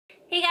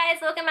Hey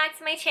guys, welcome back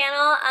to my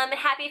channel, and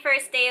happy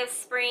first day of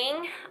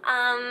spring.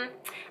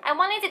 I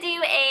wanted to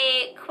do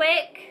a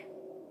quick,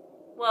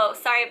 whoa,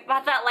 sorry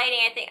about that lighting,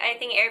 I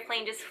think an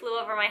airplane just flew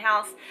over my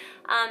house.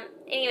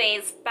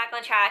 Anyways, back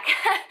on track.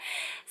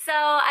 So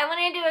I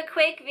wanted to do a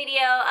quick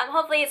video,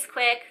 hopefully it's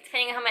quick,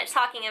 depending on how much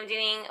talking I'm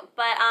doing,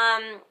 but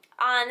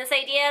on this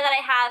idea that I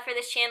have for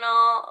this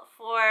channel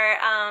for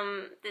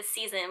this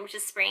season, which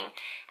is spring,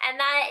 and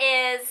that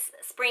is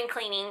spring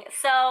cleaning.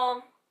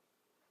 So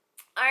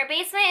our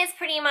basement is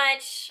pretty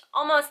much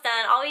almost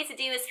done. All we have to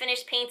do is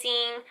finish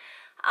painting.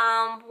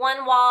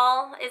 One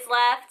wall is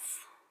left,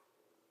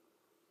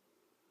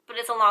 but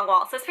it's a long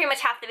wall, so it's pretty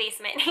much half the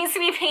basement needs to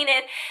be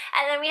painted.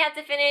 And then we have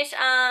to finish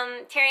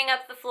tearing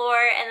up the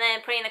floor and then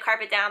putting the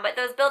carpet down. But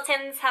those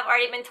built-ins have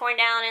already been torn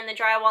down and the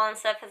drywall and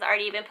stuff has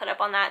already been put up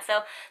on that.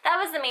 So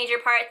that was the major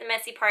part, the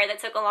messy part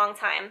that took a long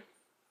time.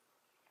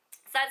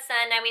 So that's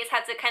done. Now we just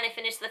have to kind of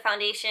finish the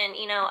foundation,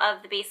 you know, of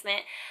the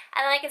basement.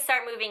 And then I can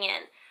start moving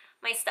in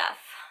my stuff.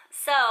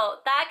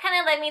 So that kind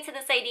of led me to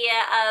this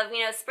idea of,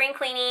 you know, spring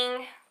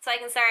cleaning, so I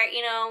can start,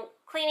 you know,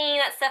 cleaning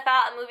that stuff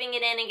out and moving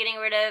it in and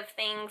getting rid of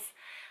things.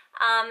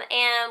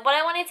 And what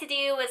I wanted to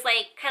do was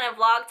like kind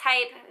of vlog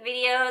type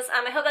videos.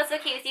 I hope that's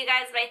okay with you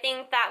guys, but I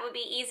think that would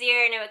be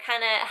easier and it would kind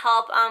of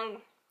help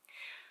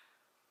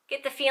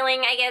get the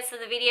feeling, I guess,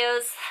 of the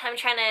videos I'm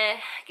trying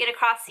to get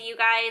across to you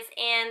guys.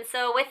 And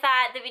so with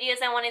that, the videos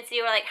I wanted to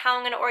do are like how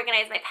I'm going to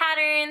organize my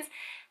patterns,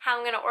 how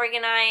I'm going to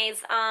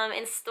organize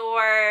and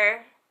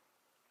store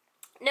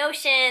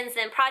notions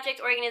and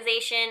project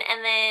organization,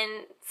 and then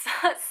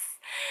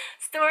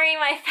storing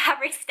my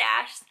fabric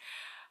stash.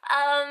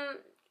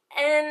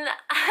 And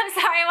I'm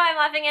sorry why I'm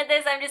laughing at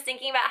this. I'm just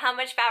thinking about how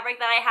much fabric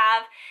that I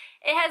have.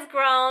 It has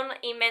grown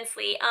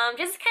immensely.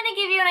 Just to kind of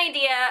give you an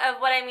idea of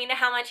what I mean to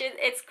how much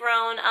it's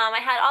grown. I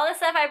had all the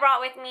stuff I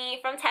brought with me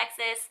from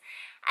Texas.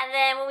 And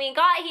then when we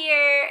got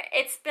here,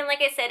 it's been,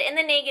 like I said, in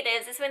the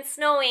negatives. It's been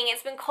snowing,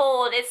 it's been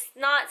cold. It's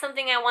not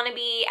something I want to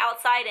be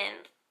outside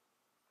in.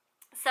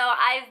 So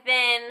I've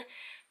been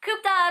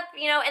cooped up,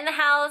 you know, in the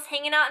house,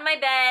 hanging out in my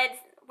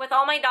bed with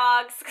all my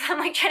dogs, because I'm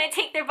like trying to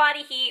take their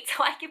body heat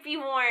so I could be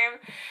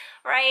warm,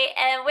 right?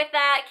 And with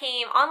that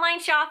came online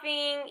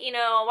shopping, you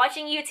know,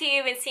 watching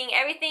YouTube and seeing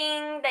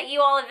everything that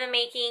you all have been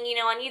making, you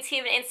know, on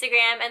YouTube and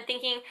Instagram, and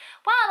thinking,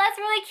 wow, that's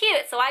really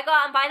cute. So I go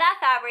out and buy that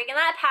fabric and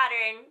that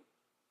pattern.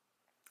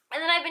 And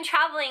then I've been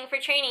traveling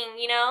for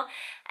training, you know,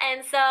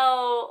 and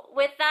so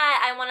with that,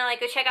 I want to like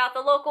go check out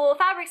the local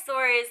fabric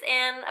stores,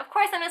 and of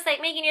course I'm just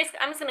like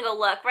I'm just gonna go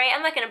look, right?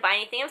 I'm not gonna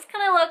buy anything. I'm just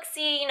gonna look,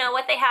 see, you know,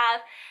 what they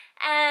have.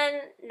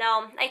 And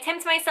no, I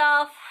tempt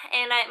myself,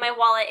 and my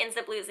wallet ends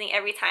up losing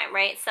every time,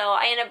 right? So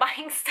I end up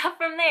buying stuff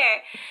from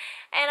there.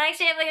 And I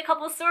actually have like a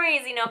couple of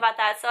stories, you know, about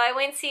that. So I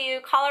went to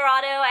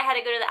Colorado. I had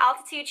to go to the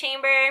altitude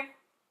chamber.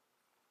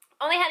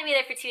 Only had to be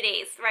there for 2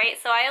 days, right?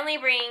 So I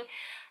only bring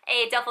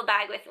a duffel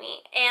bag with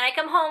me, and I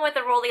come home with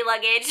a rolly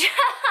luggage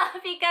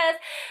because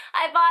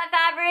I bought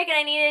fabric and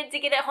I needed to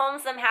get it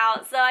home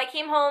somehow. So I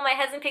came home, my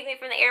husband picked me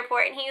from the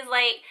airport, and he was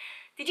like,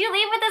 did you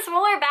leave with this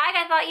roller bag?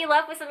 I thought you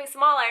left with something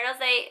smaller. And I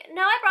was like,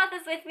 no, I brought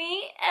this with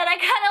me. And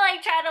I kind of like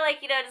try to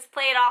like, you know, just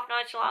play it off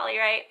nonchalantly,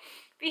 right?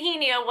 But he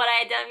knew what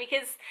I had done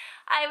because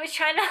I was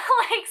trying to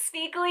like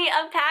sneakily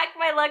unpack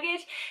my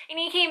luggage, and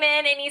he came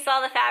in and he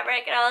saw the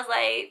fabric, and I was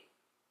like,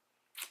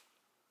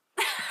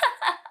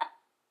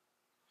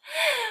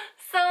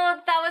 so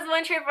that was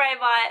one trip where I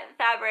bought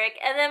fabric.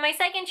 And then my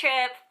second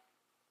trip,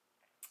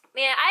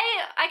 man,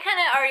 I kind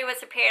of already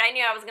was prepared. I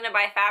knew I was going to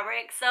buy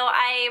fabric. So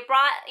I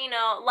brought, you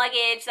know,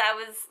 luggage that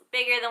was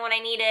bigger than what I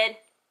needed.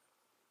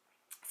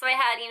 So I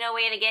had, you know, a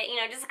way to get,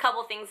 you know, just a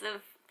couple things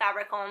of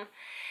fabric home.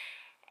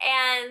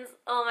 And,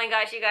 oh my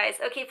gosh, you guys.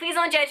 Okay, please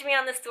don't judge me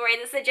on this story.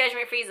 This is a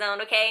judgment-free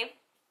zone, okay?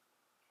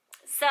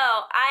 So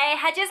I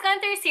had just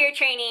gone through SEER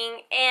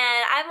training,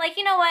 and I'm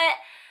like, you know what?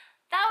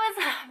 That was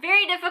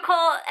very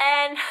difficult,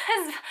 and it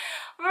was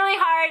really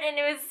hard, and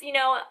it was, you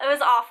know, it was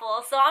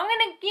awful. So I'm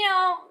gonna, you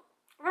know,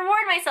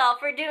 reward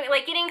myself for doing,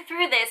 like, getting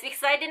through this,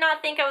 because I did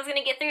not think I was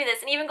gonna get through this.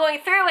 And even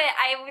going through it,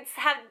 I would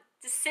have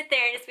to sit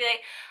there and just be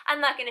like,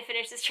 I'm not gonna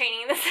finish this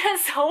training. This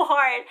is so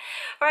hard,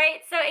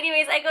 right? So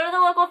anyways, I go to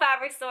the local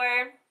fabric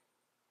store,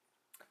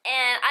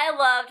 and I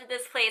loved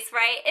this place,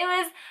 right? It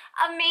was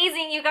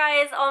amazing, you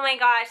guys. Oh my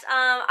gosh.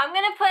 I'm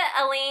gonna put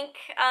a link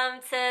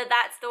to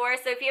that store,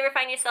 so if you ever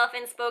find yourself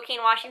in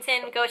Spokane,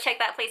 Washington, go check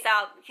that place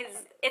out, because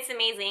it's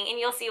amazing, and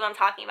you'll see what I'm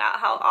talking about,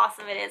 how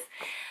awesome it is.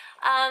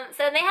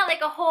 So they have like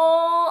a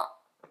whole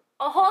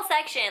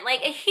section,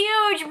 like a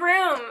huge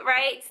room,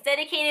 right? It's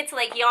dedicated to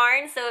like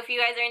yarn. So if you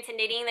guys are into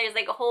knitting, there's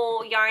like a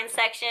whole yarn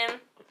section.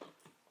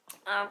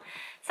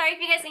 Sorry if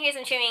you guys can hear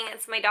some chewing.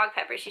 It's my dog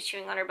Pepper. She's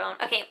chewing on her bone.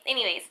 Okay,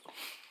 anyways.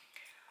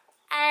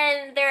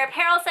 And their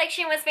apparel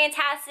section was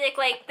fantastic.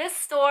 Like, this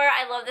store,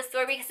 I love this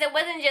store because it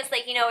wasn't just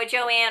like, you know, a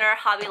Joann or a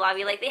Hobby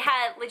Lobby. Like, they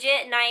had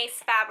legit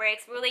nice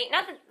fabrics. Really,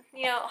 not that,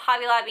 you know,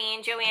 Hobby Lobby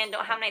and Joann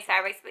don't have nice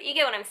fabrics, but you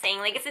get what I'm saying.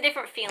 Like, it's a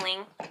different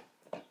feeling.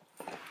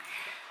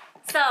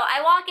 So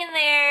I walk in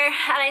there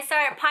and I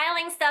start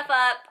piling stuff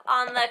up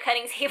on the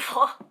cutting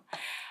table.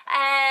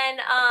 And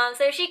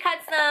so she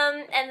cuts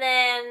them, and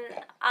then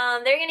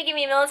they're gonna give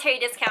me a military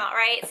discount,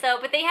 right? So,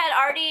 but they had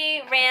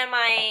already ran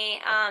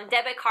my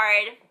debit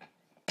card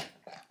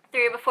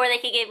through before they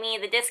could give me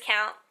the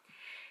discount.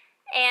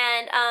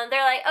 And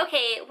they're like,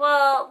 okay,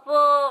 well,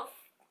 we'll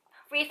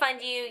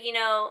refund you, you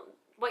know,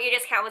 what your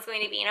discount was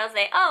going to be. And I was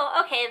like,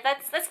 oh, okay,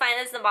 that's fine,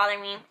 that doesn't bother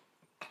me.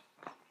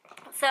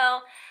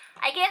 So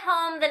I get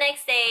home the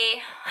next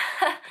day,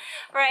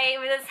 right,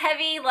 with this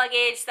heavy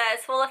luggage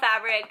that's full of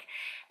fabric.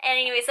 And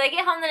anyway, so I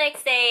get home the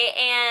next day,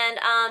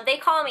 and they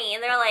call me,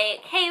 and they're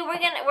like, hey,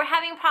 we're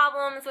having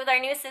problems with our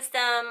new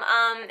system,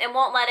 and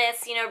won't let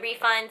us, you know,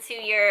 refund to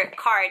your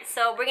card,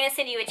 so we're gonna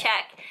send you a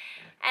check.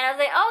 And I was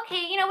like, oh,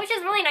 okay, you know, which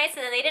is really nice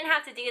of them. They didn't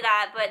have to do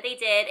that, but they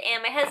did.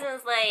 And my husband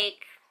was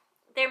like,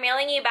 they're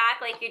mailing you back,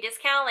 like, your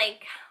discount,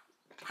 like,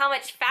 how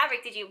much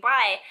fabric did you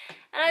buy?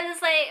 And I was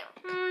just like,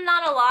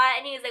 not a lot.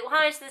 And he was like, well,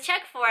 how much is the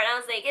check for? And I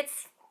was like,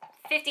 it's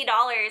 $50,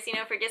 you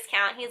know, for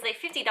discount. He was like,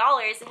 $50?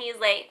 And he was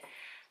like,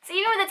 so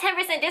even with a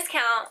 10%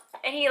 discount,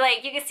 and he,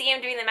 like, you could see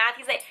him doing the math,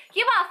 he's like,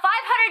 you bought $500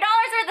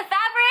 worth of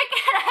fabric?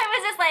 And I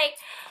was just like,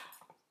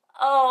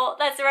 oh,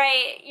 that's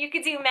right, you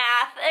could do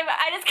math. And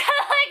I just kind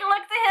of, like,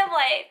 looked at him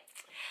like,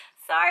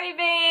 sorry,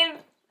 babe,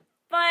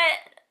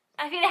 but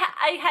I mean,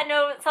 I had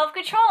no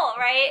self-control,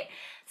 right?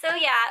 So,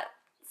 yeah,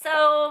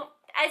 so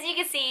as you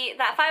can see,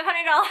 that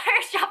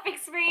 $500 shopping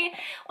spree,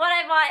 what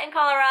I bought in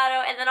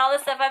Colorado, and then all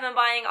the stuff I've been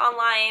buying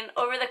online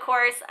over the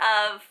course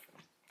of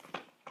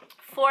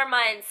 4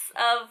 months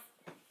of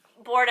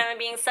boredom and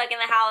being stuck in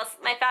the house.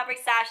 My fabric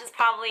stash is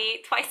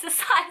probably twice the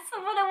size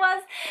of what it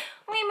was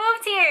when we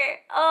moved here.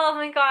 Oh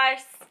my gosh.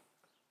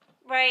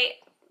 Right.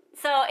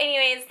 So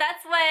anyways,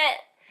 that's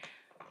what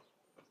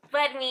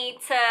led me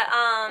to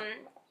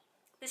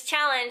this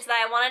challenge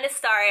that I wanted to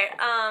start.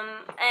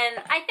 And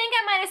I think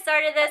I might have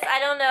started this. I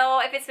don't know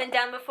if it's been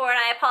done before, and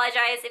I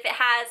apologize if it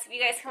has. You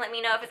guys can let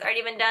me know if it's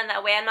already been done.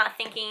 That way I'm not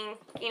thinking,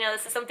 you know,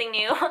 this is something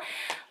new.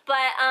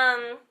 But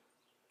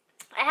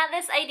I had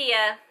this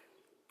idea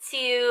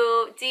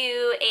to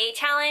do a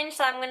challenge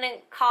that I'm going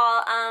to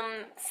call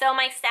Sew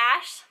My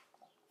Stash.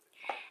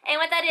 And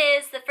what that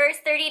is, the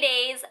first 30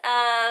 days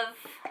of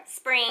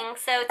spring,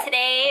 so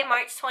today,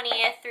 March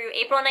 20th through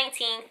April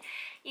 19th,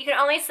 you can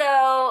only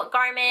sew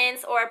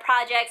garments or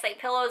projects like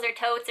pillows or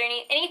totes or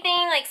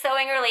anything like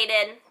sewing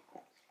related.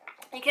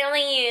 You can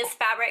only use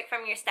fabric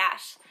from your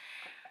stash.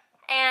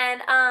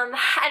 And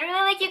I'd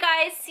really like you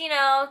guys, you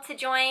know, to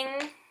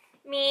join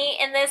me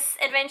in this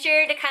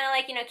adventure, to kind of,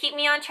 like, you know, keep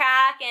me on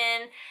track.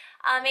 And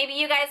maybe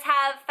you guys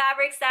have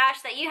fabric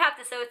stash that you have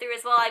to sew through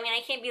as well. I mean,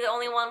 I can't be the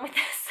only one with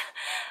this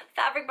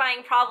fabric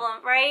buying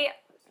problem, right?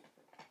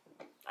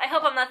 I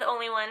hope I'm not the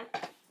only one.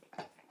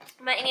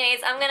 But anyways,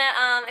 I'm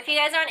gonna if you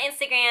guys are on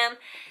Instagram,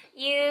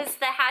 use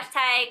the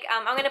hashtag,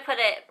 I'm gonna put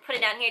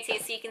it down here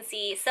too, so you can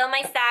see Sew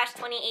My Stash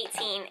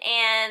 2018,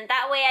 and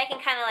that way I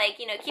can kind of, like,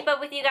 you know, keep up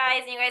with you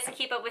guys, and you guys can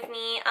keep up with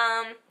me.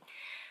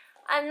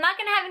 I'm not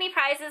gonna have any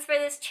prizes for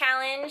this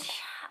challenge,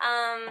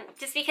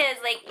 just because,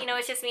 like, you know,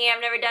 it's just me. I've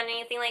never done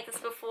anything like this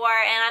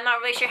before, and I'm not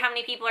really sure how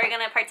many people are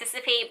gonna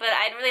participate, but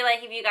I'd really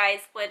like if you guys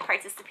would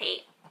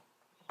participate.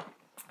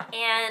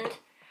 And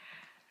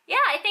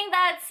yeah, I think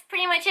that's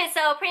pretty much it.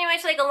 So pretty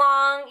much like a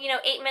long, you know,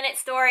 8-minute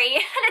story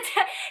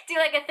to do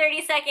like a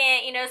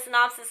 30-second, you know,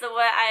 synopsis of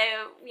what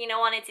I, you know,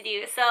 wanted to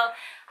do. So,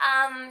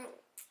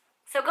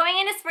 so going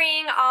into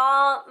spring,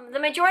 the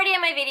majority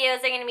of my videos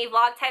are going to be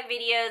vlog type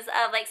videos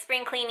of like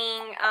spring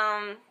cleaning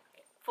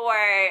for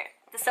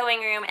the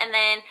sewing room, and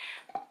then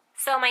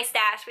Sew My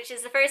Stash, which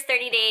is the first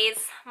 30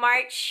 days,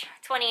 March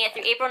 20th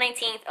through April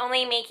 19th,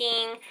 only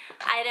making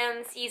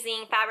items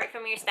using fabric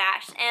from your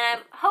stash.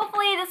 And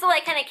hopefully this will,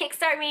 like, kind of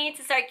kickstart me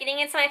to start getting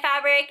into my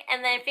fabric,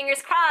 and then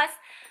fingers crossed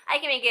I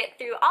can make it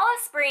through all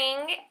of spring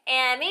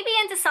and maybe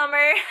into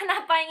summer,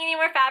 not buying any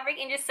more fabric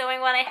and just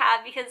sewing what I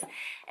have, because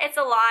it's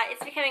a lot.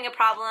 It's becoming a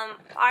problem.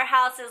 Our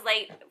house is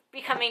like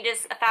becoming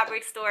just a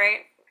fabric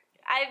store.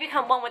 I've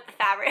become one with the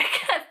fabric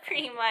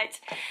pretty much.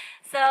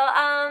 So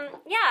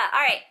yeah,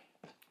 alright.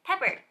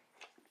 Pepper.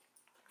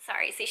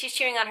 Sorry, see, she's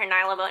chewing on her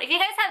Nylabone. If you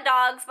guys have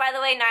dogs, by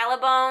the way,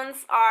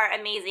 Nylabones are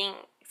amazing.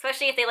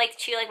 Especially if they like to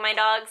chew like my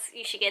dogs.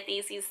 You should get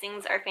these. These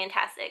things are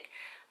fantastic.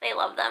 They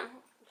love them.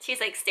 She's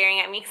like staring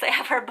at me because I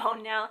have her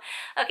bone now.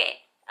 Okay,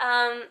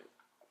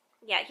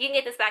 yeah, you can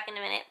get this back in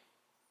a minute.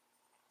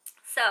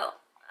 So,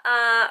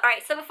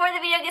 alright, so before the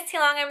video gets too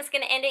long, I'm just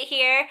going to end it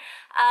here.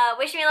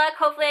 Wish me luck.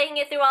 Hopefully I can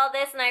get through all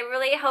this, and I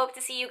really hope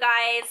to see you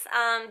guys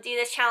do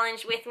this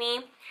challenge with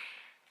me.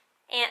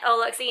 And, oh,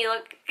 look, see,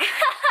 look.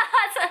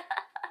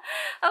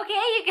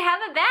 Okay, you can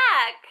have it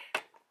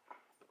back.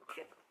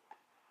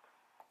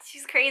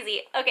 She's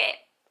crazy. Okay.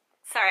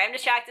 Sorry, I'm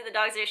distracted. The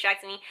dogs are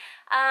distracting me.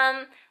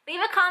 Leave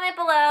a comment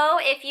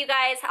below if you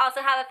guys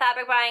also have a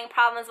fabric buying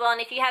problem as well, and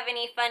if you have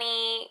any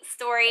funny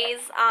stories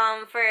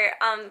for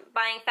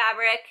buying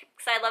fabric,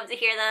 because I'd love to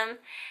hear them.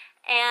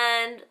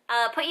 And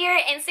put your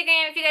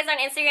Instagram, if you guys are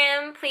on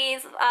Instagram,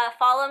 please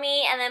follow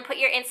me, and then put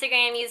your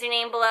Instagram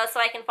username below so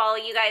I can follow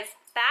you guys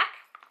back.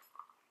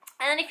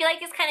 And then if you like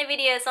this kind of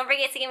videos, don't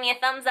forget to give me a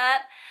thumbs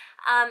up.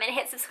 and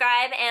hit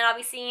subscribe, and I'll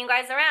be seeing you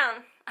guys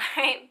around.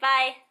 Alright,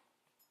 bye!